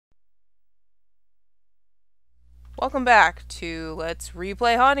Welcome back to Let's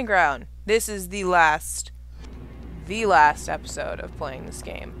Replay Haunting Ground. This is the last episode of playing this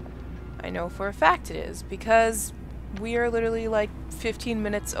game. I know for a fact it is, because we are literally like 15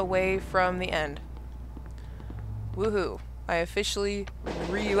 minutes away from the end. Woohoo. I officially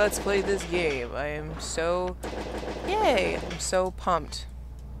Let's Play this game. I am so... Yay! I'm so pumped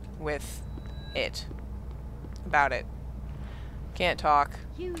with it. About it. Can't talk.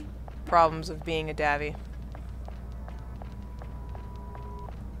 Problems of being a Davi.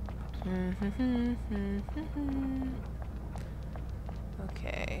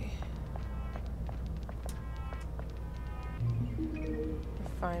 Okay.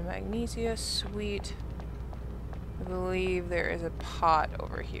 Find magnesia, sweet. I believe there is a pot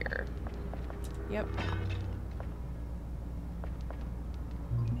over here. Yep.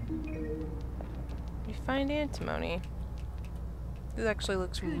 We find antimony. This actually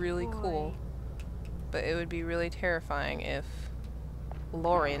looks really cool. But it would be really terrifying if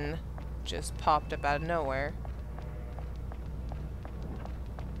Lauren just popped up out of nowhere.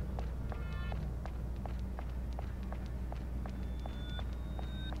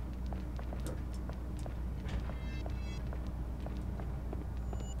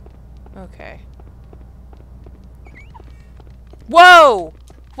 Okay. Whoa!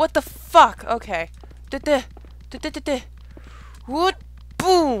 What the fuck? Okay. What?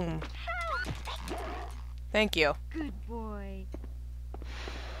 Boom! Thank you. Good boy.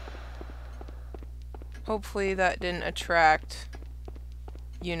 Hopefully that didn't attract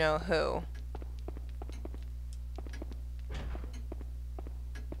you know who.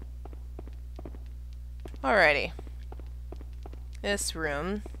 Alrighty. This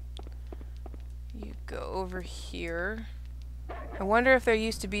room. You go over here. I wonder if there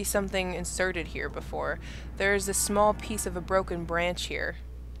used to be something inserted here before. There's a small piece of a broken branch here.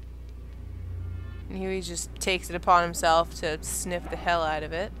 And Huey just takes it upon himself to sniff the hell out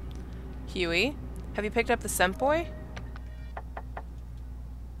of it. Huey, have you picked up the scent boy?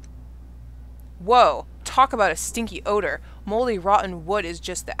 Whoa, talk about a stinky odor. Moldy, rotten wood is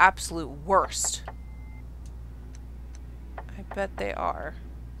just the absolute worst. I bet they are.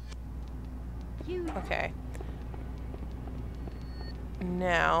 Okay.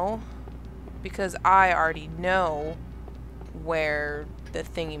 Now, because I already know where the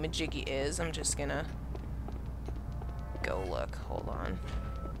thingy-majiggy is, I'm just gonna go look. Hold on.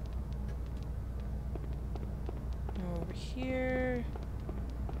 Over here.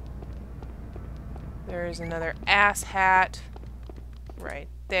 There's another ass hat. Right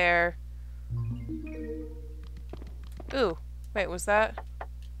there. Ooh. Wait, was that?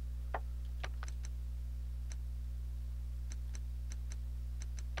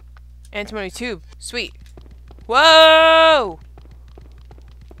 Antimony tube. Sweet. Whoa!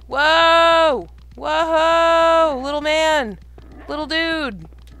 Whoa! Whoa! Little man! Little dude!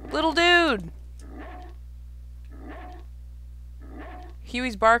 Little dude!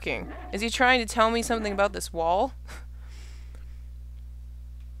 Huey's barking. Is he trying to tell me something about this wall?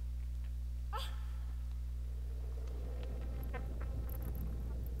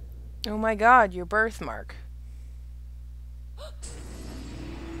 Oh my god, your birthmark.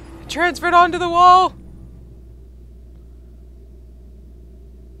 Transferred onto the wall!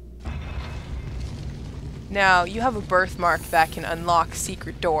 Now, you have a birthmark that can unlock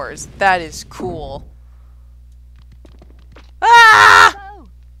secret doors. That is cool. Ah! Oh,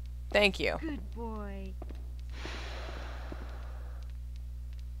 thank you. good boy.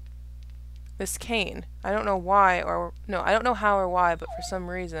 This cane. I don't know why or... No, I don't know how or why, but for some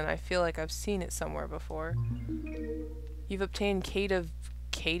reason I feel like I've seen it somewhere before. You've obtained Cane of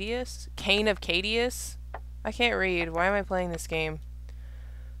Cadius? Cane of Cadius? I can't read. Why am I playing this game?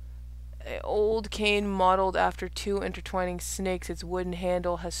 An old cane modeled after two intertwining snakes. Its wooden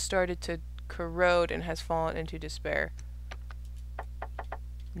handle has started to corrode and has fallen into despair.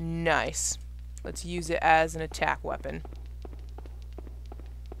 Nice. Let's use it as an attack weapon.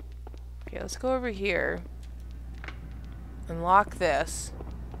 Okay, let's go over here. Unlock this.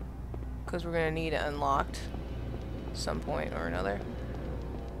 Because we're going to need it unlocked. At some point or another.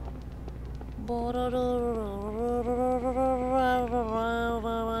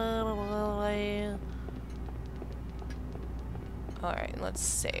 Alright, let's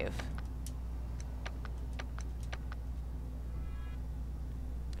save.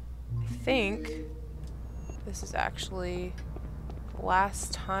 I think this is actually the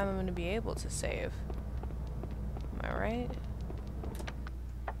last time I'm going to be able to save. Am I right?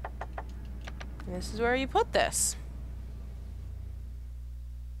 And this is where you put this.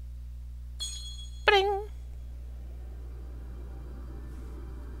 Bing!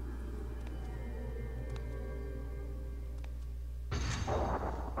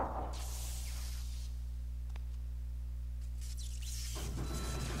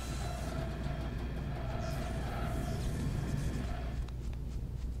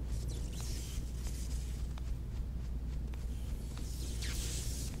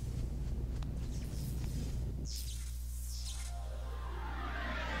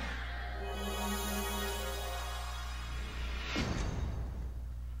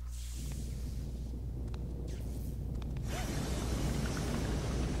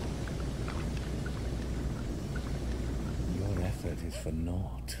 for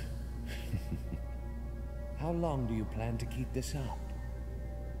naught. How long do you plan to keep this up?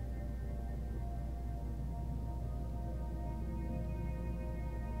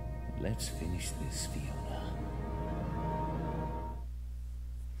 Let's finish this, Fiona.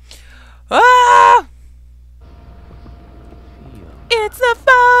 Ah! It's the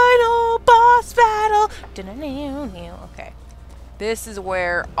final boss battle. Okay. This is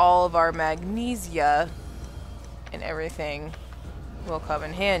where all of our magnesia and everything will come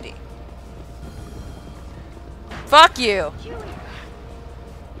in handy. Fuck you!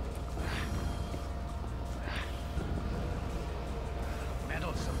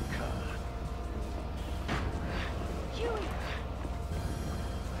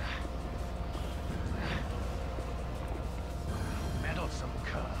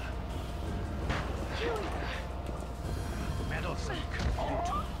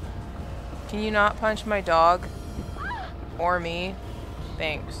 Can you not punch my dog? Or me?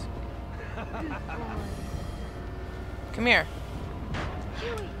 Thanks. Come here.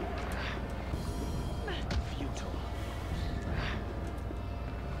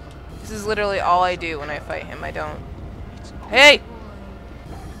 This is literally all I do when I fight him. I don't... Hey!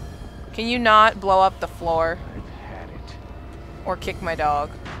 Can you not blow up the floor? Or kick my dog?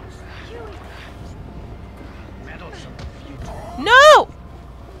 No!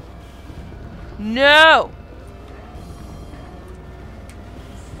 No!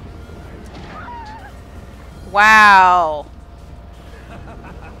 Wow.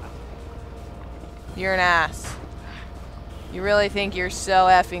 You're an ass. You really think you're so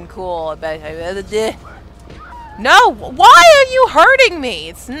effing cool. I bet. No! Why are you hurting me?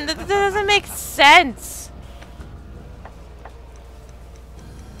 It doesn't make sense.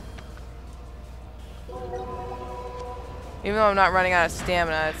 Even though I'm not running out of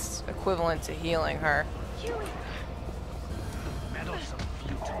stamina, it's equivalent to healing her.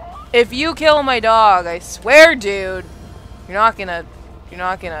 If you kill my dog, I swear, dude, you're not gonna.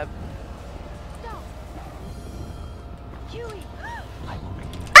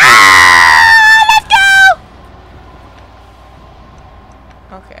 Ah! Let's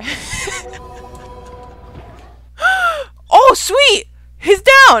go! Okay. Oh, sweet! He's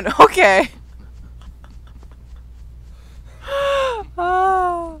down! Okay.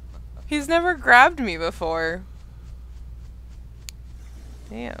 Oh, he's never grabbed me before.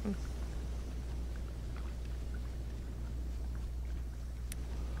 Damn.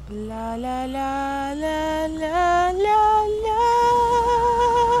 La la la la la la la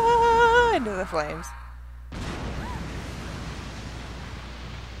into the flames.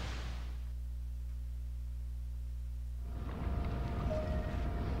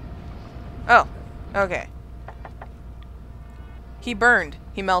 Oh, okay. He burned.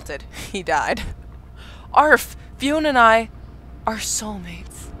 He melted. He died. Arf! Fiona and I are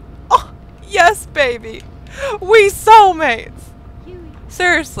soulmates. Oh, yes, baby! We soulmates!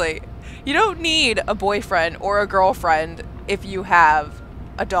 Seriously. You don't need a boyfriend or a girlfriend if you have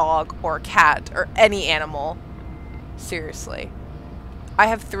a dog or a cat or any animal. Seriously. I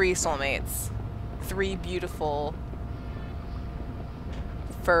have 3 soulmates. 3 beautiful,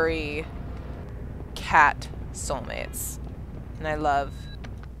 furry cat soulmates. And I love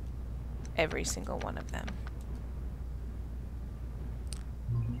every single one of them.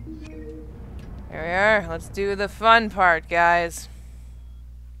 There we are. Let's do the fun part, guys.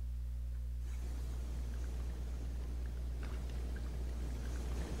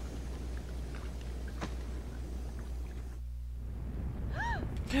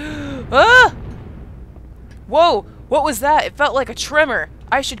 Ah! Whoa! What was that? It felt like a tremor.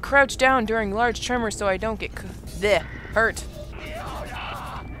 I should crouch down during large tremors so I don't get hurt.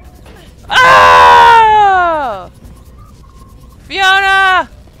 Ah! Fiona!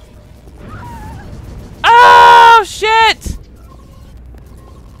 Oh, shit!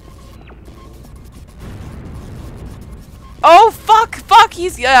 Oh, fuck! Fuck!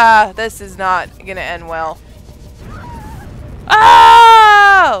 He's... Yeah, this is not gonna end well.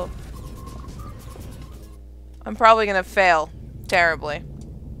 Oh! I'm probably gonna fail terribly.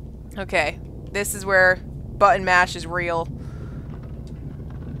 Okay, this is where button mash is real.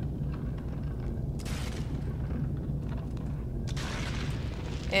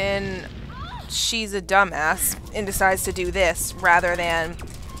 And she's a dumbass and decides to do this rather than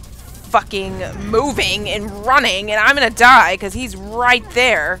fucking moving and running, and I'm gonna die because he's right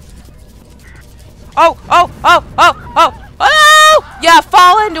there. Oh, oh, oh, oh, oh, oh! Yeah,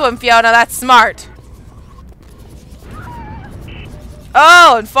 fall into him, Fiona. That's smart.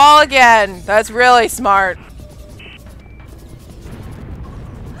 Oh, and fall again. That's really smart.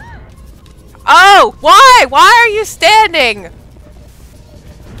 Oh, why? Why are you standing?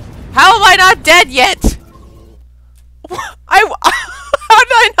 How am I not dead yet? How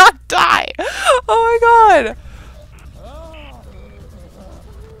did I not die? Oh my god.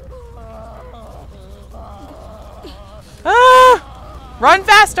 Ah! Run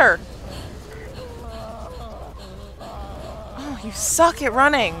faster! Oh, you suck at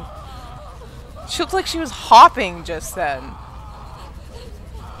running. She looked like she was hopping just then.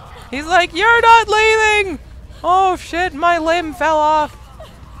 He's like, you're not leaving! Oh shit, my limb fell off.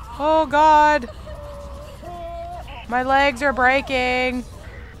 Oh god. My legs are breaking.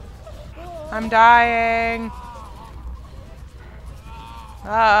 I'm dying.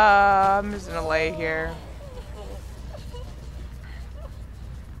 I'm just gonna lay here.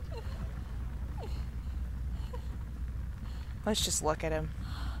 Let's just look at him.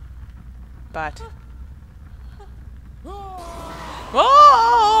 But.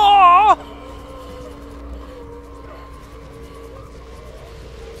 Oh!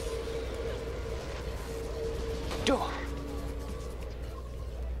 Door.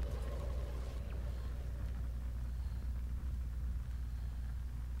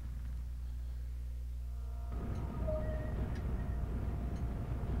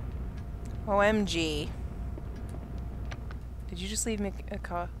 OMG. Did you just leave me a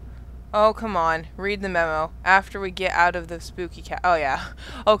call? Oh, come on. Read the memo. After we get out of the spooky oh, yeah.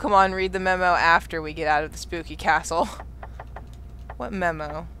 Oh, come on. Read the memo after we get out of the spooky castle. What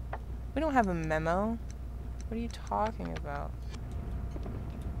memo? We don't have a memo. What are you talking about?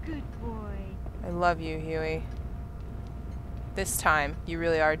 Good boy. I love you, Huey. This time, you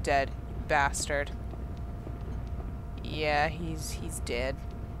really are dead, you bastard. Yeah, he's dead.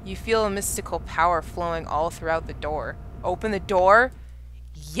 You feel a mystical power flowing all throughout the door. Open the door?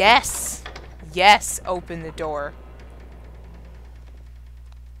 Yes! Yes, open the door.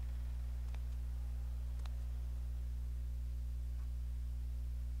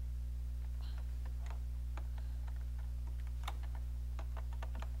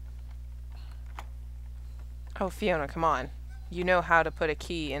 Oh, Fiona, come on. You know how to put a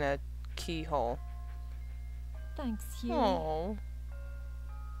key in a keyhole. Thanks, Huey. Oh.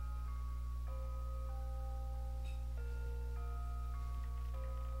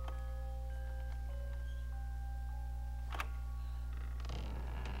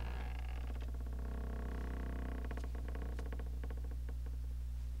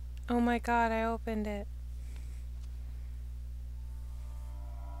 Oh my god, I opened it.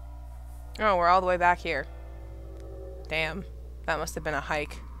 Oh, we're all the way back here. Damn. That must have been a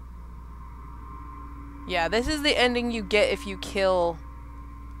hike. Yeah, this is the ending you get if you kill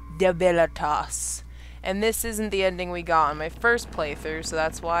Debilitas. And this isn't the ending we got on my first playthrough, so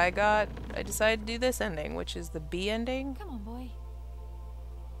that's why I decided to do this ending, which is the B ending. Come on, boy.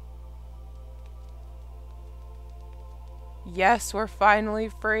 Yes, we're finally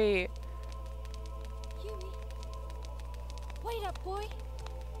free. Huey. Wait up, boy.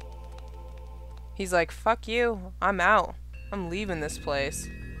 He's like, fuck you. I'm out. I'm leaving this place.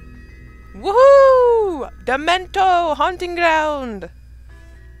 Woohoo! Demento Hunting Ground!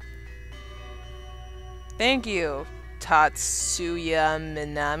 Thank you, Tatsuya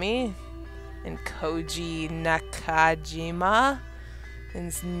Minami, and Koji Nakajima,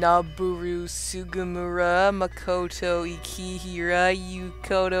 and Naburu Sugimura, Makoto Ikihira,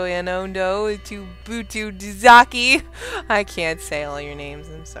 Yukoto Anondo, Tubutu Dizaki. I can't say all your names,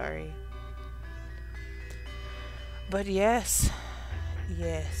 I'm sorry. But yes.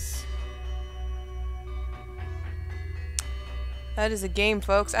 Yes. That is a game,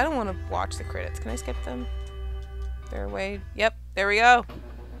 folks. I don't want to watch the credits. Can I skip them? They're away. Yep, there we go.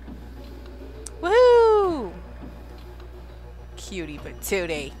 Woohoo! Cutie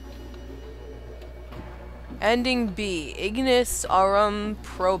patootie. Ending B. Ignis, Aurum,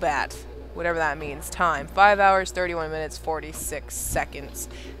 Probat. Whatever that means. Time. 5 hours, 31 minutes, 46 seconds.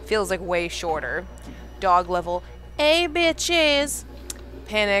 Feels like way shorter. Dog level. A bitches!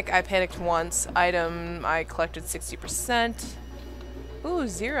 Panic. I panicked once. Item. I collected 60%. Ooh,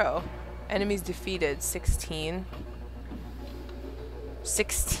 0. Enemies defeated. 16.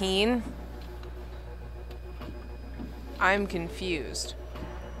 16? I'm confused.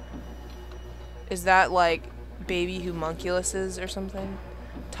 Is that like baby homunculuses or something?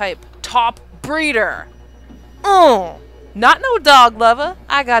 Type. Top breeder! Oh! Not no dog lover.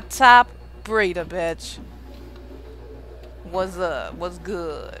 I got top breeder, bitch. What's up? What's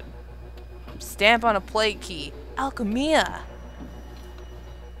good? Stamp on a plate key. Alchemia.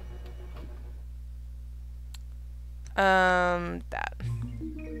 That.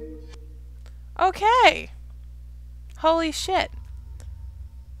 Okay. Holy shit.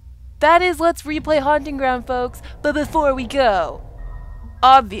 That is Let's Replay Haunting Ground, folks. But before we go,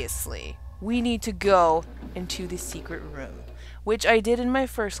 obviously, we need to go into the secret room, which I did in my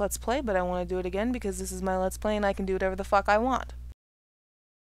first Let's Play, but I want to do it again because this is my Let's Play and I can do whatever the fuck I want.